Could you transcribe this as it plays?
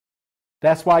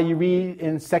That's why you read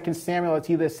in 2 Samuel, it's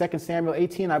either 2 Samuel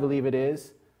 18, I believe it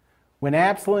is, when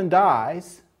Absalom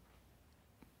dies,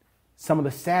 some of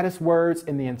the saddest words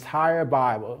in the entire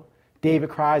Bible, David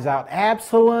cries out,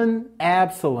 "Absalom,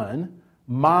 Absalom,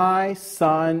 my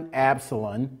son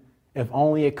Absalom, if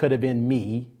only it could have been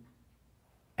me,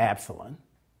 Absalom."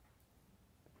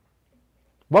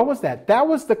 What was that? That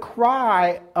was the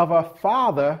cry of a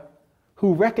father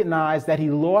who recognized that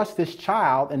he lost his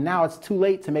child and now it's too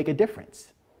late to make a difference.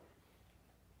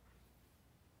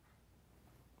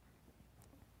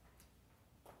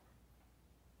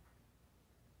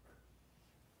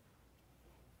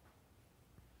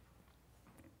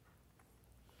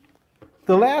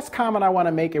 The last comment I want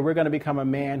to make, and we're going to become a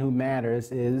man who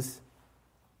matters, is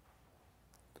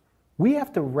we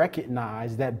have to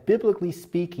recognize that biblically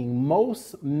speaking,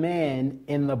 most men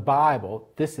in the Bible,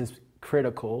 this is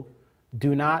critical,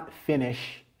 do not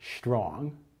finish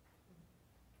strong.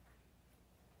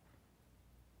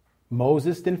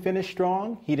 Moses didn't finish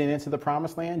strong. He didn't enter the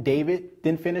promised land. David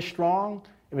didn't finish strong.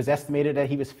 It was estimated that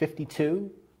he was 52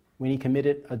 when he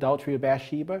committed adultery with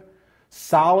Bathsheba.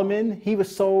 Solomon, he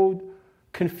was so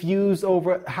confused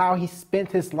over how he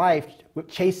spent his life with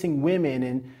chasing women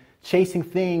and chasing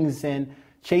things and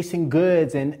chasing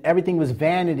goods, and everything was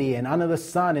vanity and under the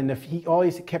sun. And he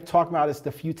always kept talking about is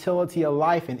the futility of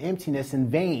life and emptiness and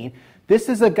vain. This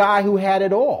is a guy who had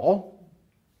it all.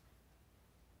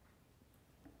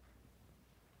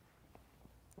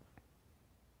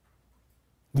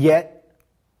 Yet,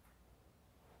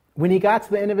 when he got to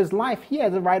the end of his life, he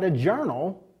had to write a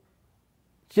journal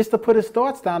just to put his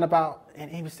thoughts down about, and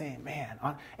he was saying, man,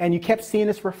 and you kept seeing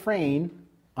this refrain,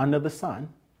 under the sun.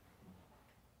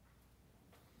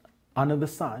 Under the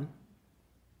sun.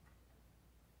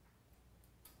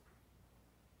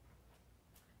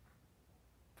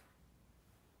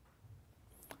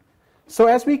 So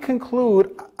as we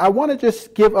conclude, I want to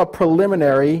just give a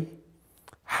preliminary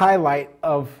highlight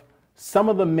of some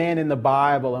of the men in the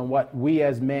Bible and what we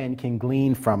as men can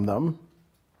glean from them.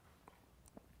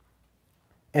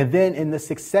 And then in the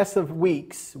successive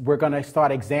weeks, we're going to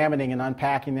start examining and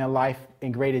unpacking their life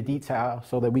in greater detail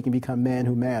so that we can become men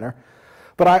who matter.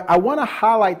 But I want to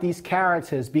highlight these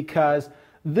characters because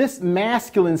this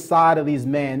masculine side of these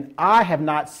men, I have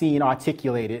not seen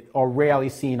articulated or rarely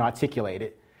seen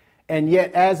articulated. And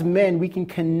yet, as men, we can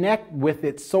connect with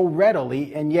it so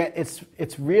readily, and yet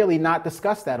it's really not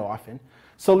discussed that often.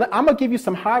 So I'm going to give you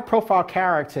some high-profile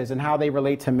characters and how they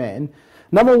relate to men.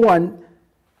 Number one,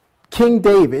 King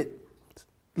David's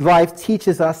life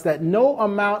teaches us that no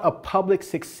amount of public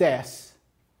success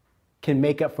can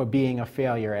make up for being a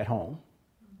failure at home.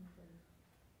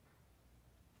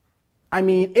 I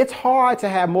mean, it's hard to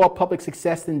have more public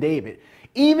success than David.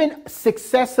 Even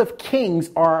successive kings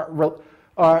are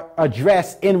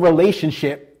addressed in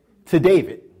relationship to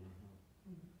David.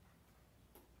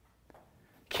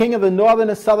 King of the northern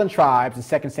and southern tribes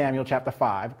in 2 Samuel chapter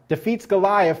 5, defeats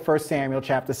Goliath, 1 Samuel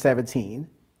chapter 17.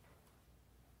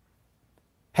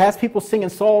 Has people singing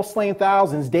Saul slain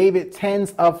thousands, David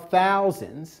tens of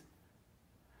thousands.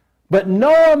 But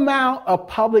no amount of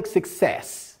public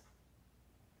success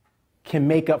can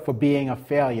make up for being a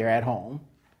failure at home.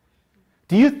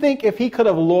 Do you think if he could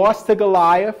have lost to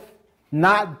Goliath,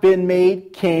 not been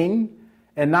made king,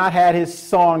 and not had his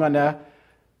song on the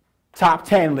top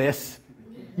 10 list,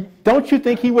 don't you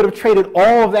think he would have traded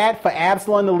all of that for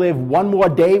Absalom to live one more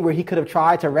day where he could have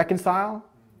tried to reconcile?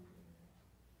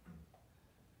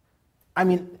 I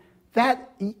mean,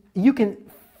 that you can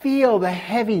feel the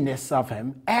heaviness of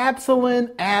him.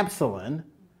 Absalom, Absalom,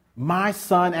 my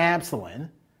son Absalom,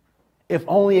 if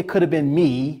only it could have been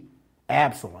me,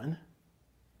 Absalom.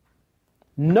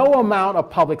 No amount of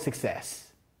public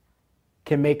success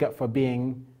can make up for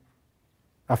being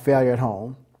a failure at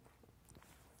home.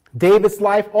 David's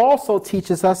life also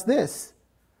teaches us this,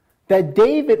 that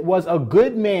David was a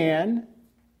good man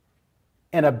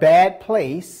in a bad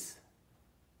place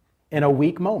in a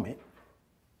weak moment.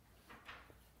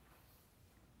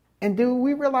 And do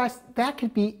we realize that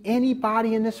could be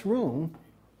anybody in this room?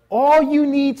 All you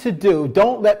need to do,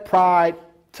 don't let pride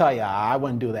tell you, I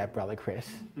wouldn't do that, Brother Chris.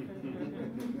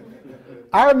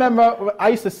 I remember I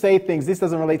used to say things, this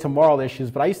doesn't relate to moral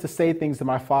issues, but I used to say things to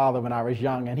my father when I was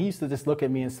young, and he used to just look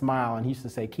at me and smile, and he used to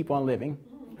say, keep on living.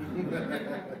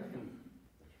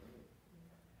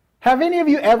 Have any of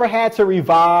you ever had to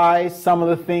revise some of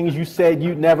the things you said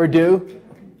you'd never do?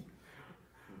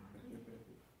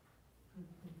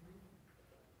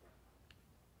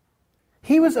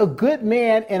 He was a good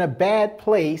man in a bad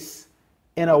place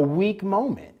in a weak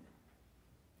moment.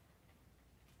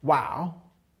 Wow.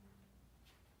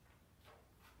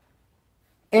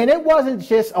 And it wasn't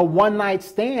just a one-night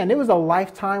stand. It was a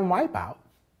lifetime wipeout.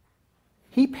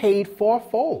 He paid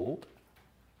fourfold.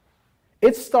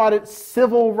 It started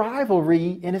civil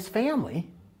rivalry in his family.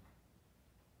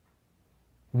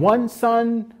 One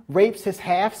son rapes his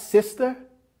half-sister.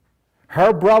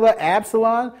 Her brother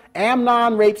Absalom.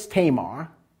 Amnon rapes Tamar.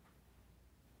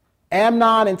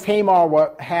 Amnon and Tamar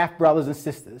were half-brothers and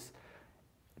sisters.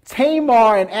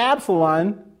 Tamar and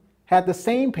Absalom had the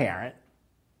same parent.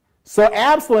 So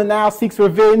Absalom now seeks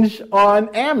revenge on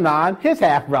Amnon, his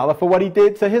half-brother, for what he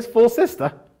did to his full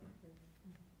sister.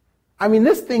 I mean,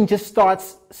 this thing just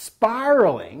starts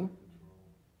spiraling.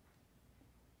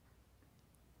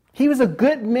 He was a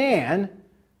good man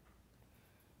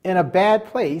in a bad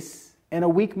place in a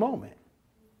weak moment.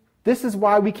 This is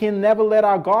why we can never let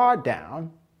our guard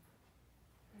down.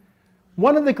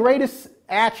 One of the greatest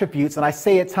attributes, and I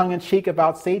say it tongue-in-cheek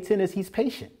about Satan, is he's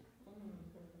patient.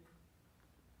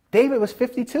 David was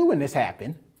 52 when this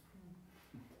happened.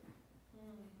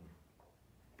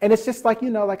 And it's just like,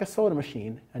 like a soda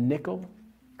machine. A nickel,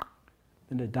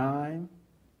 then a dime,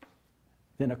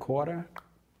 then a quarter.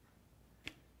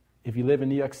 If you live in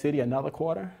New York City, another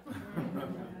quarter.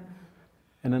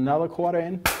 And another quarter,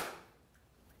 and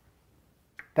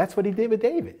that's what he did with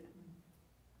David.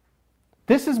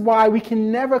 This is why we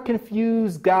can never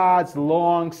confuse God's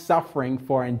long suffering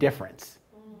for indifference.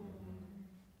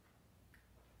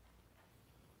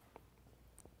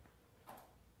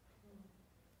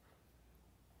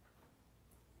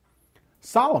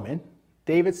 Solomon,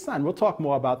 David's son, we'll talk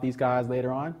more about these guys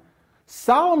later on.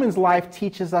 Solomon's life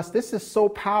teaches us this is so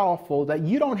powerful that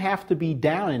you don't have to be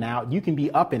down and out, you can be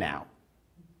up and out.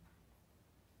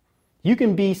 You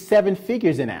can be 7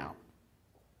 figures and out.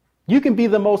 You can be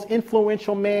the most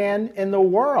influential man in the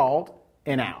world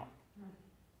and out.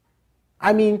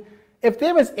 I mean, if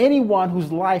there was anyone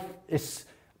whose life is...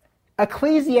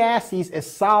 Ecclesiastes is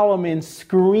Solomon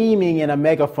screaming in a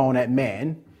megaphone at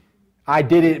men, I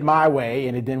did it my way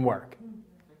and it didn't work.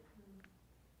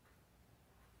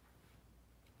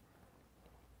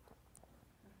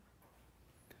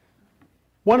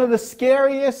 One of the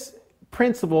scariest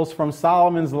principles from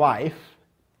Solomon's life,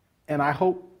 and I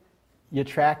hope you're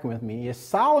tracking with me, is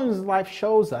Solomon's life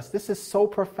shows us, this is so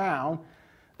profound,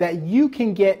 that you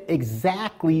can get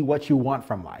exactly what you want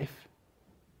from life.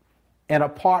 And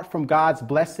apart from God's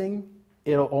blessing,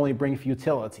 it'll only bring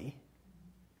futility.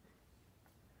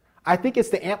 I think it's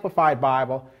the Amplified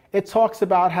Bible. It talks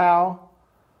about how,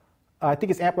 I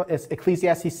think it's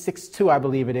Ecclesiastes 6:2, I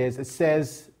believe it is. It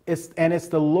says, it's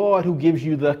the Lord who gives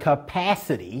you the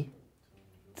capacity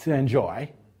to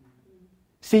enjoy.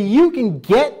 See, you can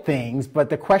get things, but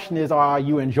the question is, are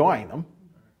you enjoying them?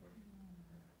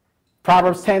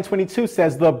 Proverbs 10:22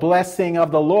 says, the blessing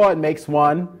of the Lord makes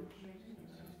one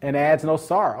and adds no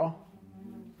sorrow.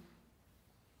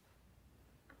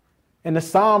 In the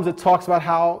Psalms, it talks about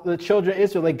how the children of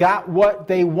Israel, they got what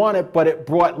they wanted, but it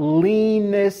brought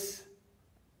leanness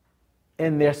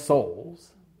in their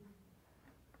souls.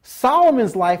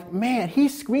 Solomon's life, man,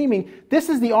 he's screaming. This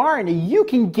is the irony. You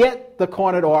can get the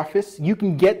cornered office. You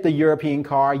can get the European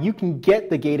car. You can get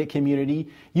the gated community.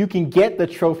 You can get the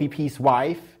trophy piece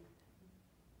wife.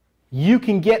 You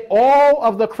can get all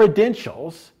of the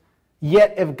credentials.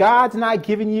 Yet if God's not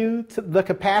giving you the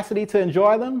capacity to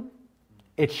enjoy them,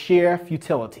 it's sheer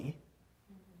futility.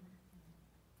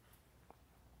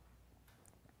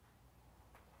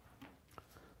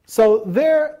 So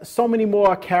there are so many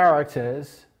more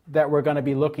characters that we're going to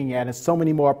be looking at and so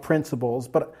many more principles,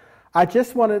 but I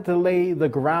just wanted to lay the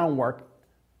groundwork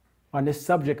on this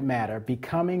subject matter,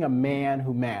 becoming a man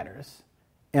who matters.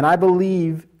 And I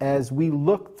believe as we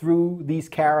look through these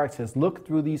characters, look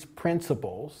through these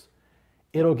principles,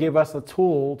 it'll give us a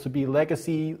tool to be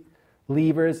legacy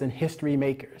leavers and history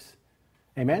makers.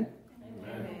 Amen?